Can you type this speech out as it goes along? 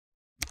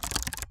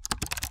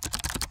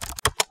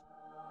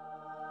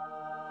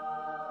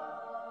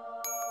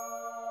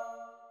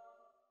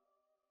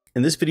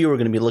In this video, we're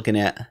going to be looking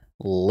at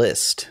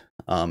list.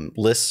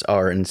 Lists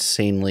are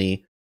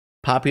insanely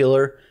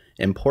popular,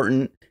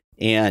 important,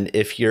 and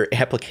if your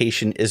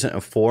application isn't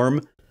a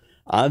form,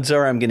 odds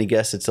are I'm going to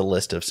guess it's a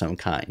list of some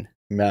kind.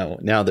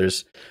 Now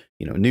there's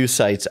news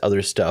sites,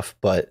 other stuff,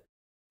 but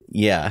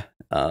yeah,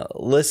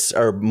 lists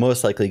are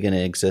most likely going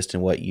to exist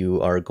in what you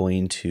are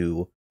going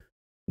to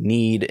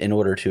need in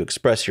order to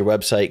express your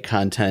website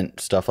content,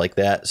 stuff like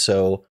that.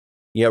 So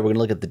yeah, we're going to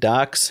look at the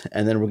docs,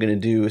 and then we're going to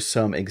do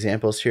some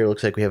examples here.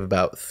 Looks like we have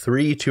about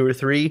two or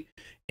three.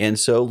 And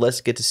so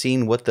let's get to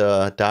seeing what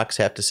the docs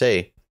have to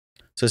say.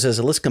 So it says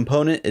a list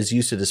component is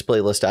used to display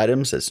list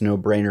items. That's no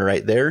brainer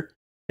right there.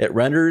 It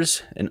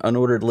renders an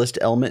unordered list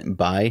element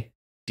by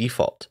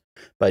default.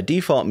 By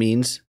default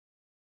means,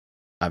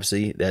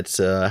 obviously, that's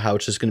how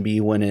it's just going to be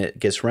when it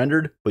gets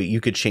rendered, but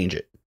you could change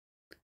it.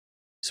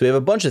 So we have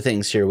a bunch of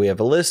things here. We have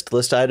a list,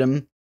 list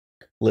item,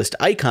 list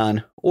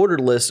icon, ordered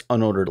list,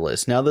 unordered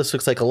list. Now this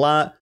looks like a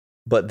lot,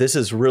 but this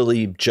is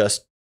really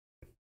just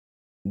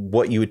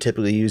what you would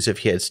typically use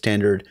if you had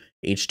standard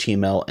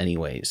HTML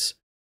anyways.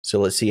 So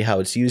let's see how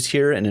it's used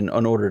here. In an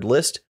unordered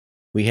list,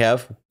 we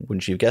have,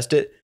 wouldn't you have guessed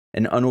it,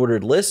 an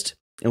unordered list,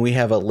 and we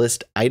have a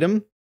list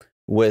item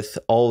with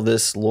all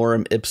this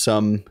lorem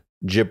ipsum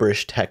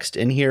gibberish text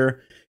in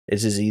here.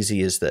 It's as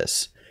easy as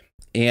this.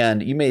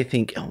 And you may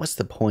think, oh, what's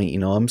the point?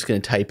 I'm just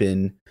going to type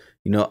in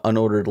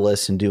unordered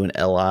list and do an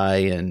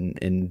LI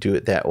and do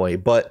it that way.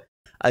 But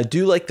I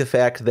do like the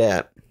fact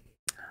that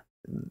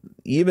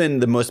even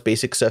the most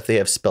basic stuff they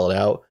have spelled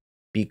out,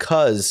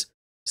 because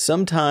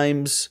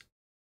sometimes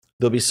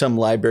there'll be some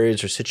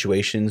libraries or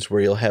situations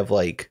where you'll have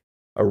like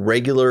a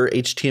regular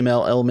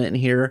HTML element in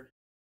here,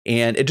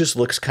 and it just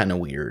looks kind of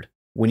weird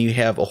when you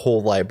have a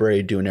whole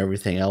library doing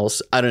everything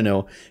else. I don't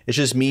know. It's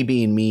just me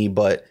being me,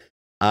 but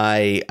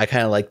I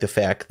kind of like the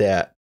fact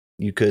that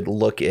you could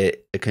look at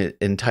an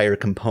entire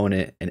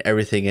component and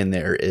everything in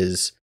there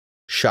is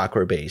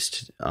chakra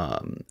based.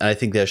 And I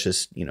think that's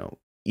just,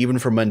 even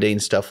for mundane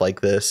stuff like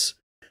this,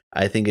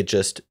 I think it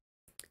just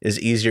is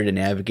easier to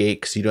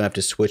navigate because you don't have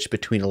to switch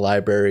between a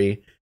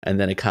library and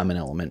then a common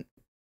element.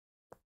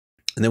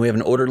 And then we have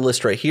an ordered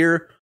list right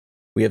here.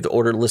 We have the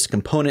ordered list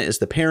component as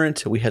the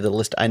parent. We have the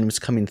list items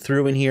coming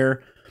through in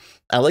here.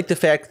 I like the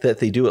fact that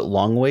they do it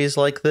long ways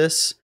like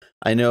this.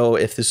 I know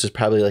if this was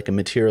probably like a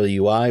material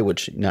UI,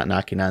 which not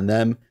knocking on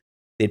them,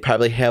 they'd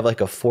probably have like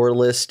a for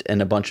list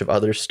and a bunch of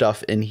other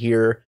stuff in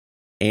here.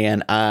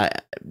 And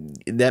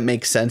that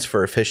makes sense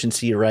for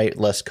efficiency, right?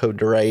 Less code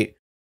to write.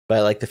 But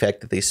I like the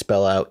fact that they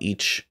spell out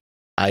each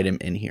item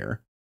in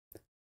here.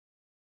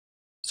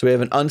 So we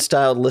have an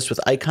unstyled list with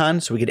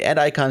icons. So we could add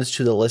icons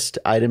to the list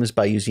items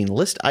by using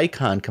list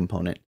icon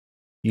component.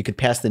 You could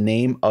pass the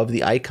name of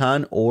the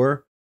icon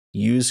or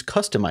use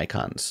custom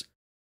icons.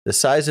 The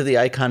size of the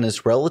icon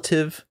is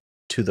relative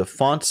to the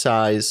font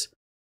size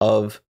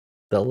of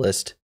the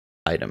list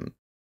item.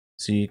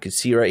 So you can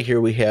see right here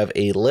we have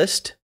a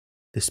list.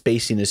 The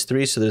spacing is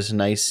 3, so there's a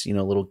nice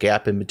little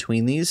gap in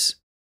between these.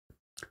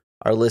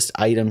 Our list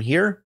item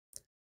here.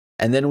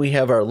 And then we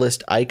have our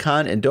list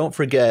icon. And don't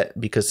forget,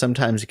 because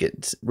sometimes it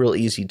gets real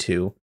easy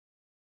to,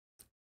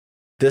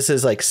 this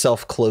is like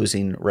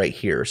self-closing right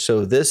here.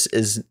 So this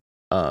is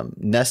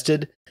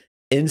nested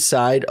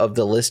inside of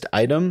the list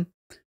item.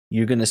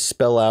 You're going to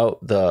spell out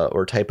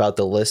or type out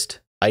the list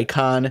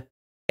icon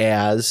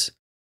as,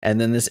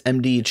 and then this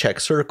MD check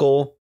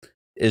circle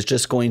is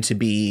just going to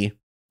be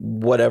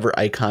whatever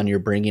icon you're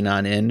bringing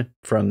on in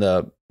from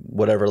the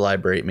whatever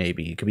library it may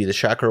be. It could be the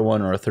Chakra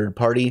one or a third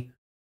party.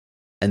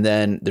 And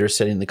then they're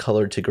setting the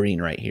color to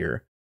green right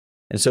here.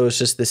 And so it's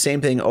just the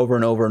same thing over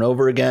and over and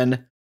over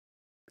again.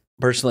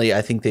 Personally,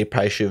 I think they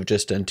probably should have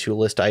just done 2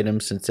 list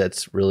items since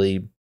that's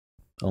really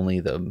only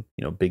the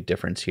big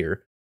difference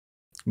here.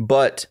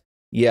 But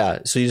yeah,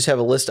 so you just have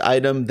a list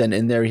item, then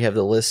in there you have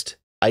the list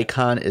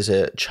icon is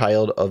a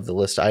child of the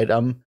list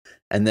item,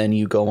 and then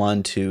you go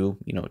on to,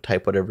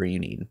 type whatever you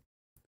need.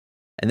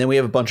 And then we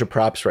have a bunch of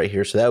props right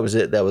here. So that was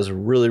it. That was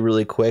really,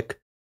 really quick.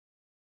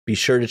 Be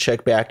sure to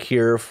check back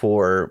here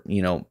for,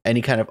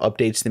 any kind of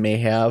updates they may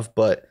have,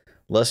 but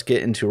let's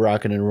get into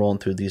rocking and rolling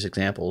through these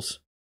examples.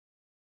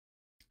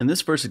 In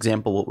this first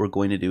example, what we're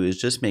going to do is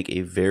just make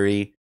a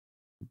very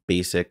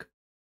basic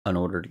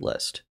unordered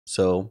list.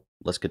 So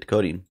let's get to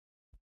coding.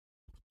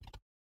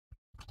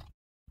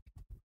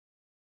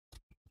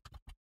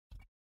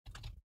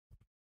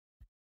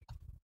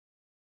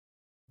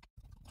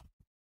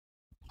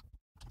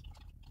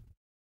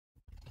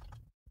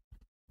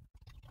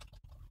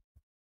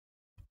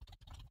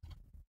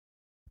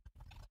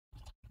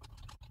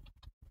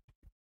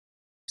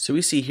 So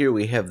we see here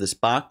we have this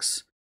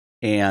box,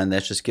 and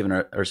that's just giving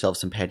ourselves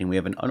some padding. We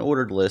have an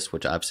unordered list,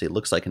 which obviously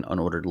looks like an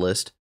unordered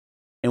list.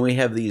 And we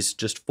have these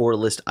just 4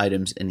 list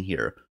items in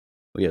here.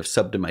 We have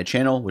sub to my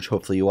channel, which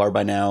hopefully you are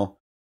by now.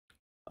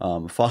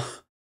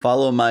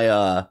 Follow my,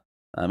 I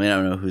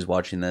don't know who's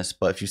watching this,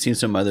 but if you've seen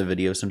some other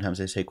videos,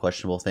 sometimes I say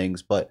questionable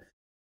things, but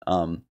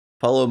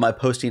follow my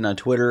posting on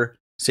Twitter,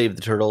 Save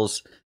the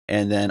Turtles,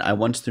 and then I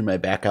once threw my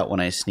back out when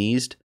I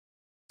sneezed.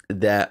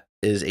 That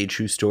is a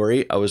true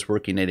story. I was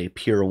working at a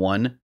Pier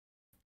 1,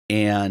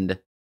 and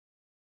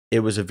it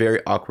was a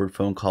very awkward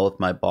phone call with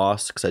my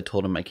boss because I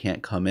told him I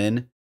can't come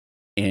in.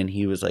 And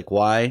he was like,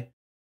 why?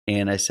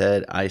 And I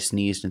said, I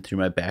sneezed and threw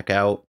my back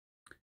out.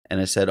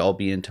 And I said, I'll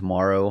be in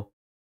tomorrow.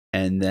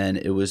 And then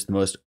it was the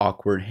most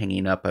awkward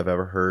hanging up I've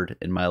ever heard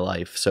in my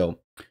life. So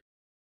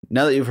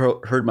now that you've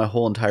heard my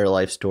whole entire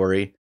life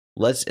story,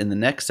 let's, in the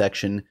next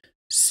section,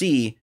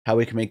 see how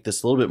we can make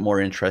this a little bit more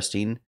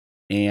interesting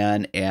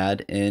and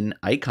add an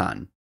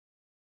icon.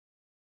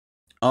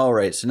 All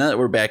right, so now that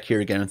we're back here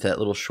again with that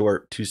little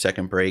short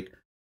 2-second break,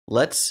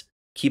 let's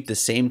keep the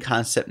same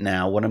concept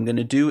now. What I'm going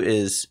to do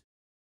is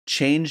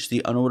change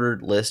the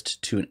unordered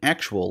list to an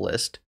actual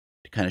list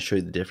to kind of show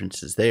you the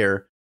differences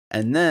there.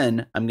 And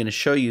then I'm going to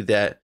show you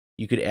that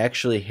you could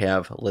actually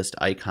have list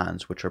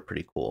icons, which are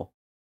pretty cool.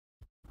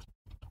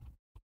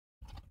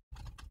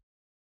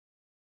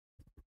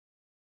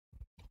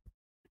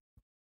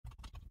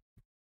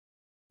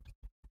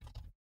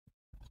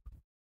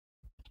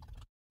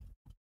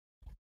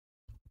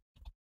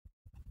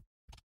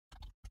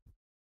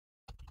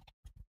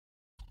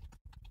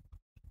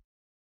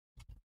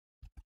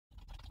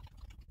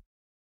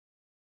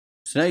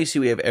 So now you see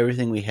we have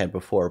everything we had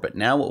before, but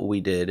now what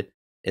we did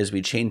is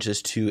we changed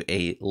this to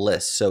a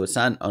list. So it's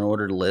not an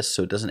unordered list,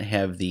 so it doesn't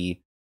have the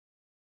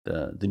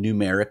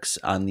numerics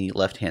on the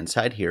left-hand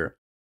side here.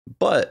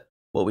 But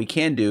what we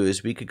can do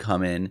is we could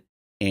come in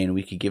and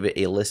we could give it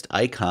a list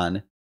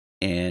icon,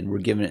 and we're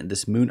giving it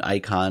this moon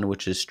icon,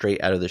 which is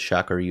straight out of the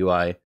Chakra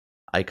UI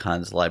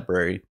icons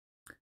library.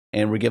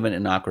 And we're giving it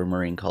an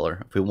aquamarine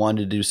color. If we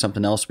wanted to do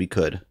something else, we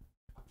could.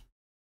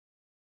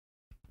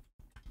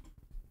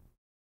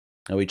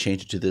 Now we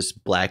change it to this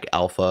black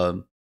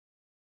alpha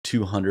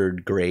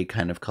 200 gray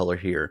kind of color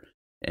here.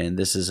 And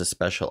this is a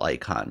special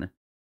icon.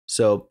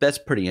 So that's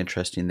pretty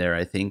interesting there,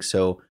 I think.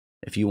 So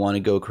if you want to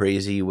go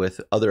crazy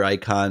with other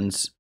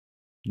icons,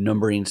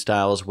 numbering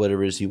styles,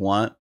 whatever it is you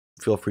want,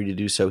 feel free to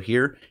do so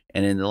here.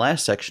 And in the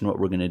last section, what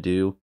we're going to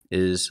do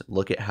is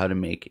look at how to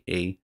make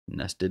a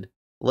nested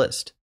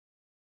list.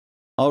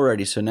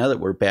 Alrighty, so now that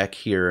we're back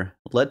here,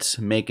 let's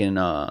make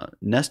a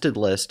nested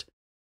list,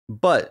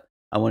 but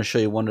I want to show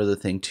you one other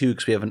thing too,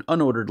 because we have an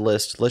unordered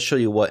list. Let's show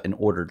you what an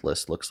ordered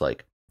list looks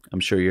like. I'm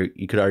sure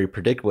you could already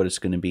predict what it's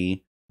going to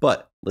be,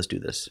 but let's do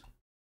this.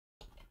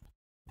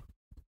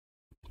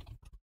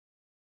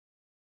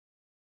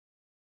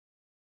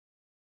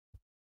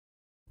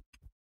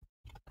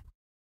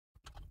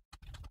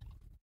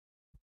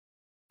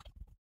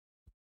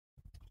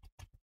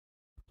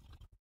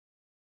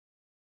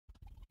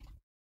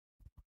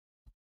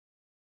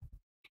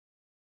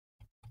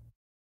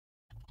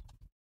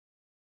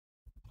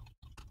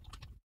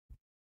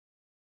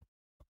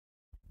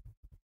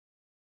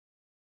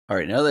 All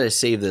right, now that I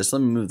saved this,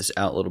 let me move this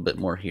out a little bit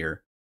more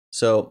here.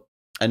 So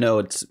I know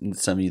it's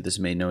some of you, this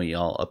may know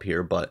y'all up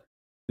here, but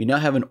we now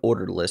have an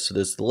ordered list. So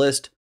there's the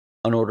list,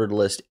 unordered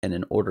list, and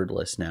an ordered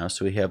list now.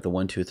 So we have the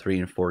 1, 2, 3,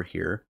 and 4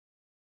 here.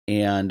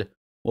 And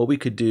what we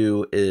could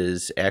do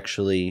is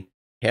actually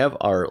have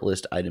our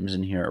list items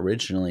in here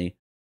originally,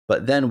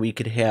 but then we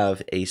could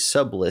have a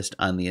sub list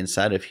on the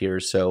inside of here.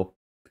 So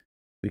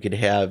we could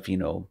have, you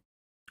know,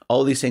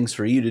 all these things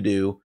for you to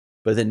do,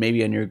 but then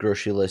maybe on your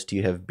grocery list,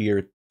 you have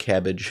beer,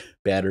 cabbage,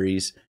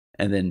 batteries,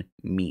 and then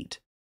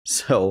meat.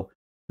 So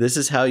this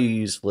is how you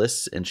use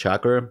lists in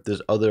Chakra.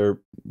 There's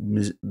other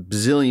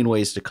bazillion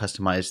ways to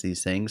customize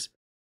these things.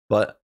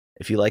 But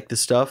if you like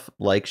this stuff,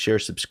 like, share,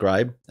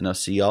 subscribe, and I'll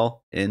see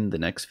y'all in the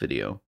next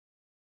video.